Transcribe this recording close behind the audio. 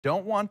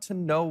Don't want to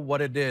know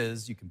what it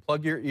is, you can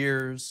plug your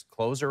ears,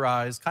 close your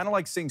eyes, kind of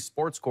like seeing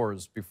sports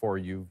scores before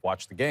you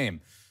watch the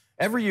game.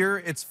 Every year,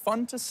 it's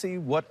fun to see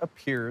what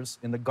appears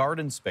in the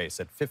garden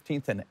space at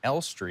 15th and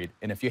L Street.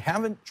 And if you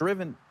haven't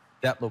driven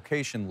that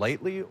location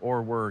lately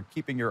or were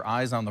keeping your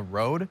eyes on the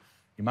road,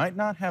 you might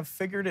not have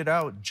figured it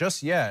out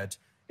just yet.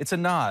 It's a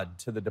nod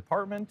to the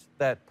department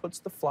that puts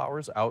the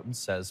flowers out and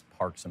says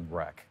Parks and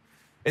Rec.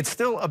 It's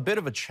still a bit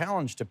of a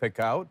challenge to pick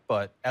out,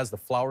 but as the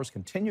flowers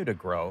continue to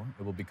grow,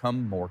 it will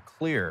become more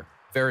clear.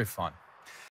 Very fun.